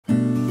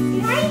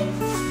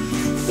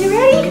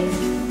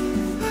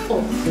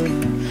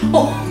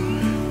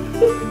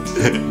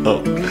So,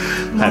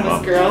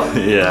 Mama's girl.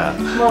 Yeah.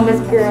 Mama's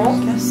girl.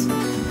 Yes.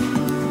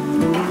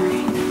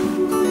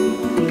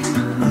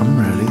 I'm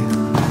ready.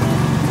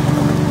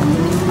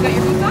 Got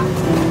your boots on?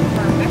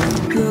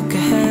 Perfect. Look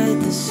ahead,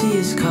 the sea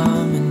is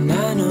calm, and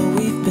I know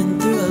we've been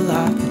through a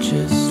lot, but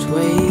just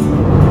wait.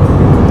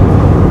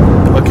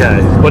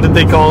 Okay, what did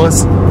they call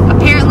us?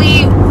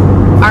 Apparently,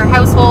 our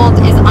household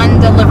is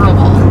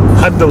undeliverable.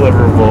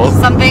 Undeliverable.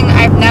 Something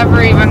I've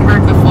never even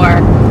heard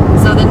before.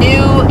 So the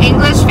new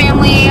English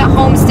family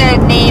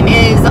homestead name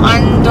is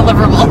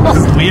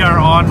undeliverable. We are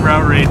en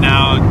route right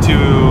now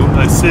to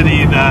a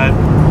city that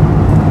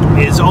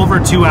is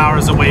over 2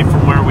 hours away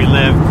from where we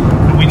live.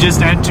 And we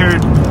just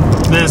entered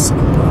this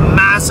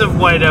massive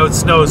whiteout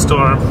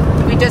snowstorm.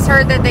 We just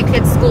heard that the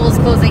kids' school's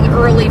closing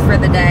early for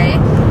the day,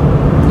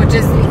 which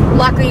is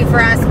luckily for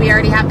us. We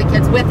already have the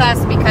kids with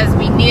us because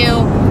we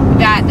knew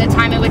that the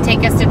time it would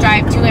take us to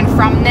drive to and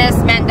from this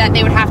meant that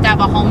they would have to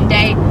have a home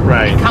day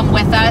and come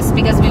with us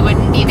because we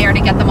wouldn't be there to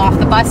get them off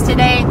the bus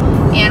today.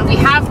 And we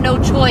have no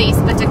choice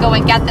but to go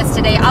and get this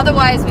today.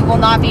 Otherwise, we will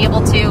not be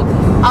able to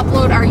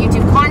upload our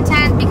YouTube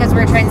content because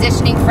we're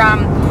transitioning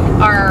from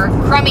our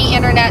crummy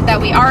internet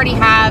that we already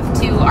have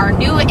to our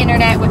new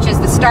internet, which is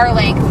the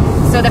Starlink.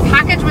 So the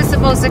package was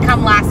supposed to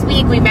come last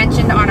week. We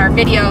mentioned on our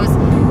videos.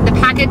 The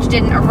package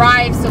didn't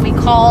arrive, so we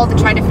called to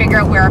try to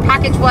figure out where our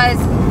package was.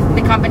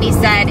 The company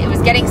said it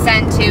was getting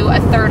sent to a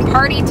third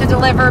party to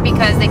deliver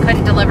because they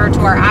couldn't deliver to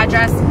our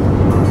address.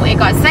 Well, it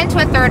got sent to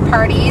a third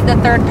party. The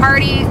third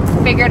party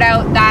figured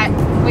out that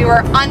we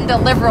were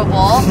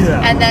undeliverable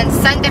and then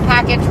sent the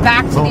package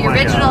back to the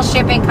original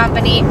shipping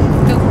company,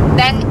 who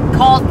then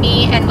called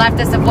me and left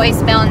us a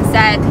voicemail and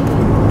said,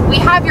 "We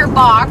have your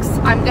box.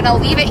 I'm gonna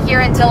leave it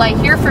here until I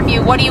hear from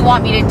you. What do you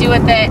want me to do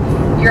with it?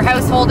 Your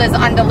household is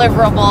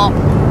undeliverable.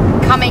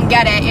 Come and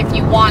get it if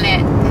you want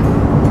it."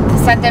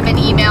 Sent them an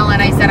email and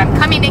I said, "I'm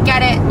coming to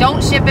get it.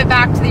 Don't ship it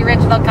back to the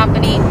original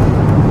company."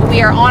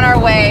 We are on our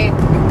way.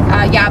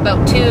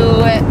 About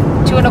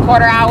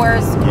 2.25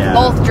 hours,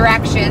 both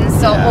directions.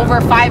 So over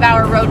a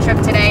 5-hour road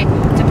trip today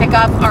to pick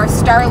up our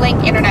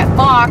Starlink internet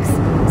box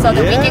so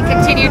that we can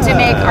continue to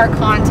make our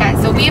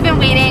content. So we've been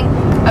waiting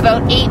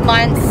about 8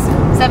 months,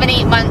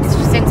 7-8 months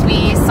since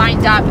we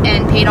signed up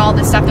and paid all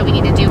the stuff that we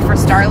need to do for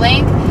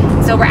Starlink.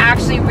 So we're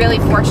actually really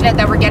fortunate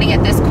that we're getting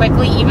it this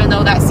quickly, even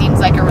though that seems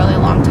like a really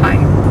long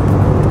time.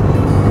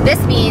 This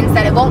means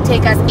that it won't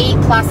take us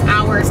 8+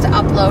 hours to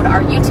upload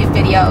our YouTube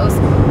videos,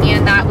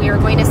 and that we are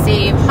going to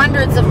save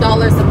hundreds of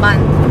dollars a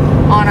month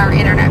on our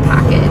internet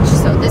package.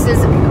 So this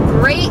is a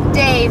great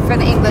day for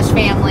the English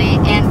family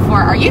and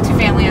for our YouTube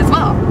family as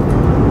well.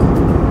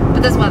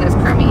 But this weather's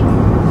crummy.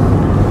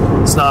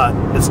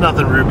 It's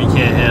nothing Ruby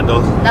can't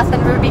handle.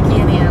 Nothing Ruby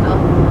can't handle.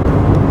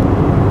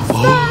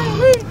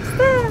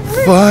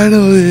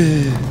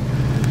 Finally!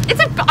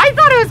 I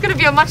thought it was going to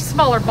be a much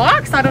smaller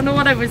box. I don't know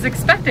what I was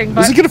expecting,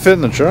 but... Is it going to fit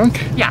in the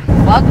trunk? Yeah.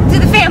 Welcome to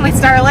the family,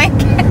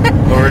 Starlink.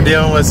 Well, we're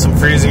dealing with some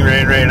freezing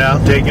rain right now,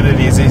 taking it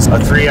easy. A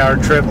 3-hour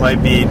trip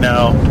might be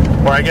now,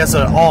 or I guess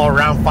an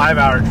all-around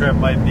 5-hour trip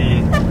might be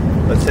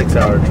a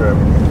 6-hour trip.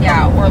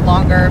 Yeah, or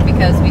longer,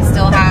 because we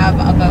still have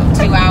about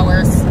 2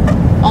 hours,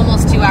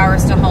 almost 2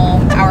 hours to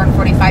home, hour and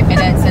 45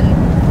 minutes, and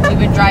we've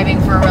been driving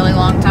for a really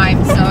long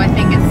time, so I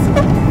think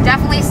it's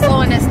definitely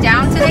slowing us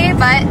down today,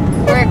 but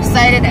we're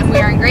excited and we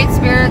are in great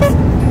spirits.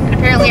 And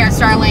apparently our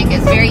Starlink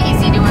is very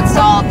easy to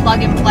install,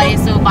 plug and play,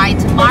 so by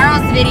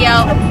tomorrow's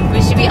video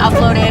we should be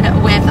uploaded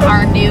with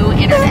our new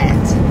internet.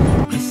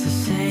 It's the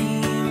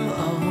same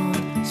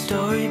old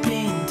story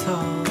being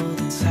told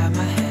inside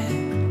my head.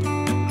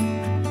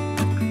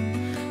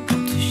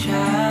 I'm too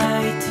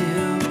shy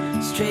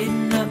to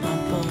straighten up my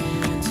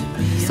bones.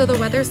 So the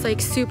weather's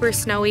like super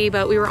snowy,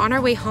 but we were on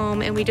our way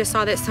home and we just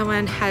saw that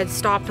someone had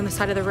stopped on the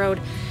side of the road.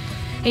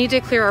 I need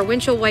to clear our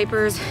windshield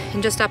wipers,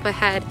 and just up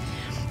ahead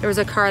there was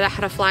a car that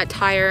had a flat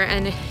tire,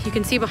 and you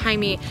can see behind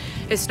me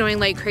it's snowing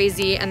like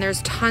crazy, and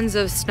there's tons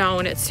of snow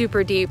and it's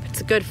super deep. It's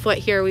a good foot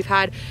here. We've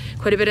had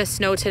quite a bit of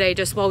snow today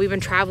just while we've been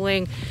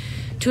traveling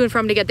to and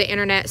from to get the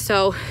internet,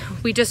 so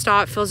we just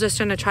stopped. Phil's just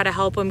gonna try to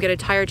help him get a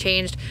tire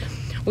changed.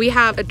 We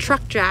have a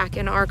truck jack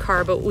in our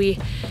car, but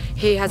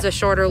he has a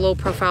shorter, low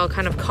profile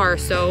kind of car,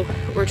 so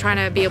we're trying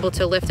to be able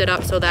to lift it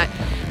up so that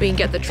we can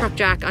get the truck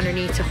jack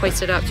underneath to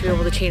hoist it up to be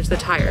able to change the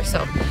tire.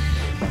 So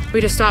we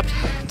just stopped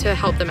to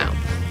help them out.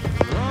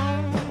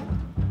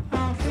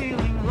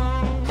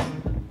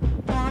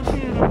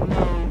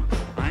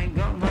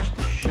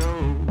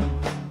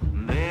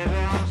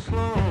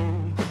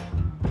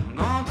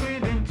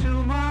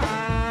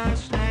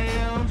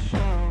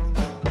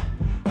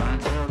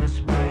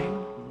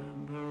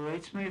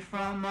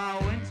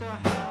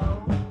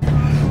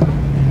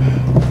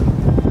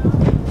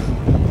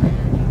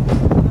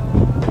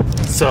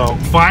 So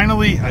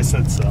finally, I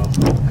said so.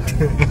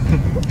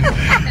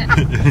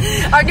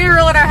 Our new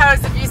rule in our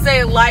house, if you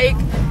say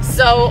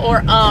so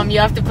or you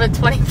have to put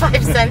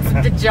 25 cents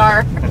in the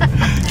jar.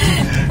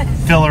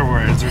 filler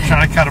words. We're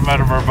trying to cut them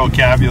out of our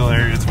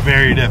vocabulary. It's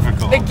very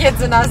difficult. The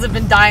kids and us have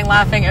been dying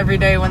laughing every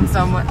day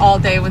all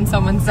day when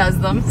someone says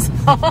them.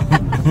 So.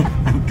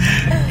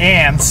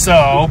 And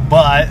so,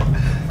 but.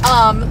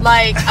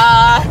 Actually.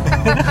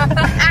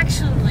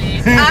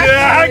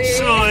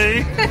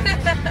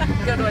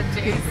 Good one,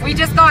 Chase. We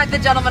just got the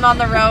gentleman on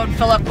the road.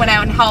 Philip went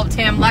out and helped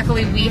him.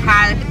 Luckily, we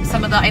had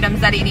some of the items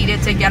that he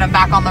needed to get him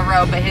back on the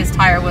road, but his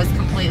tire was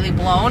completely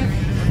blown.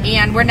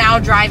 And we're now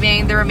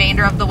driving the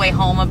remainder of the way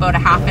home, about a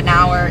half an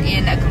hour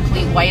in a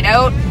complete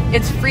whiteout.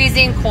 It's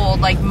freezing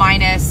cold, like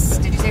minus,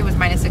 did you say it was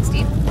minus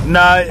 16?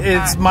 No,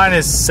 it's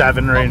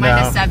 -7 right now.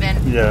 Minus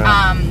 7.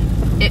 Yeah.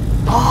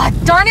 Oh,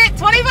 darn it,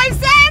 25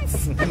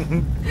 cents!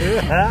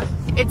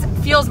 It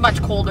feels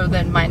much colder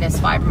than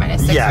 -5 or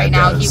 -6 Yeah, right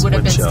now. it He does. would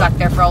have been Chill. stuck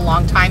there for a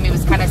long time. He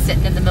was kind of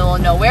sitting in the middle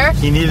of nowhere.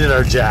 He needed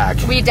our jack.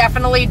 We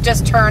definitely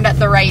just turned at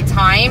the right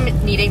time,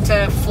 needing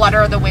to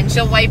flutter the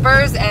windshield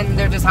wipers, and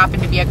there just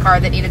happened to be a car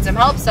that needed some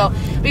help. So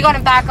we got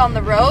him back on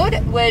the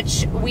road,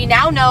 which we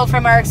now know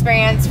from our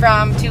experience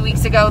from 2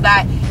 weeks ago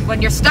that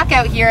when you're stuck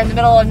out here in the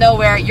middle of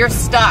nowhere, you're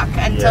stuck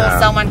until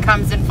someone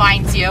comes and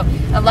finds you.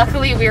 And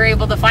luckily we were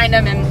able to find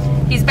him, and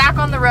he's back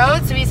on the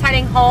road, so he's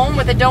heading home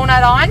with a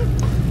donut on.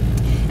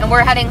 And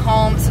we're heading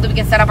home so that we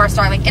can set up our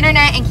Starlink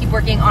internet and keep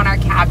working on our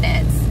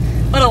cabinets.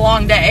 What a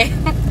long day.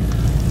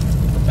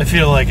 I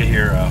feel like a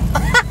hero.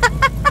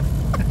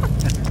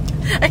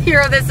 A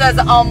hero that says,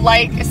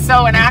 like,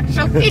 so, and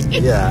actually.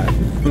 Yeah.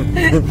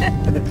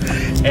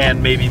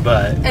 And maybe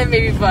but. And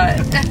maybe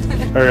but.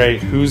 All right,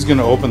 who's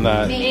gonna open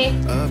that? Me.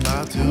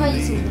 About to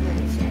leave.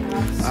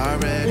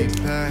 Already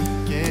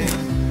packing.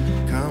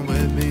 Come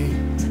with me.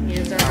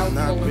 I'm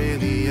not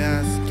really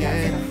asking.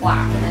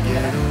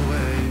 Get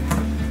away.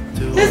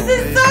 This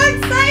is so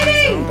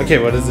exciting! Okay,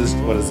 what is this?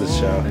 What is this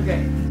show?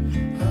 Okay.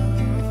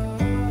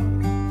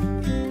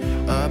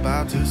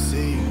 About to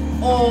see.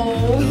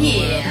 Oh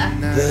yeah.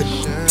 The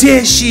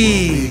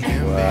Dishy.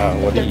 Wow,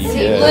 what do you See,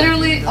 get?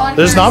 literally on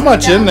There's here not is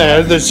much in down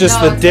there. There's just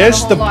No, the it's not a dish,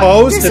 whole the lot.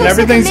 post, This and looks like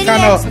a everything's mini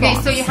kind of. Okay,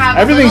 so you have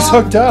Everything's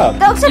little, hooked up.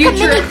 That looks like a mini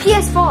Future-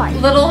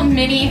 PS5. little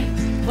mini,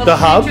 little The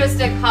hub?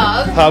 futuristic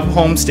hub. Hub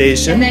home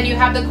station. And then you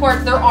have the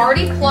cords. They're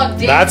already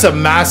plugged in. That's a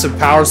massive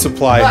power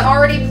supply. But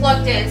already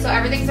plugged in, so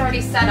everything's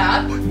already set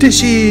up.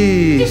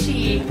 Dishy.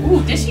 Dishy.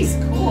 Ooh, Dishy's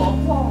cool.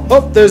 Whoa.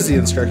 Oh, there's the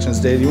instructions,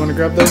 Dave. You want to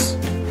grab this?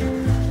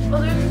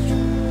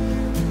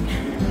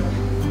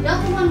 Not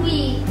the one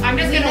we. I'm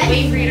just gonna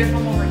wait for you to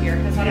come over here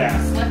because I don't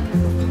want to slip.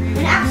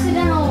 An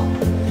accidental.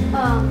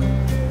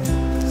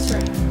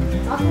 Sorry.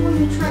 Not the one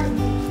we tried.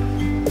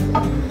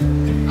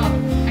 Oh,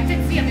 I can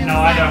see him. No,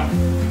 I don't.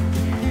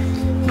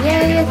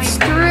 Yeah, it's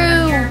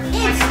through.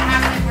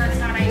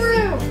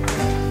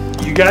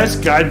 You guys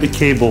guide the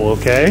cable,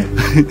 okay?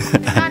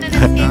 Found an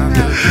escape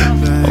route,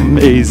 so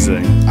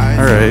Amazing.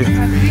 All right. I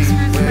have 3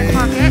 screws in my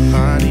pocket.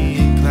 Bonnie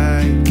and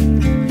Clyde.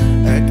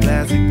 A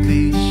classic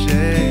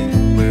cliche.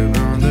 We're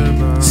on the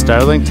run.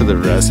 Starlink to the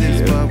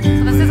rescue. So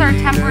this is our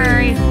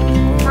temporary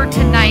for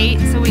tonight,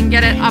 so we can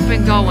get it up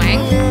and going.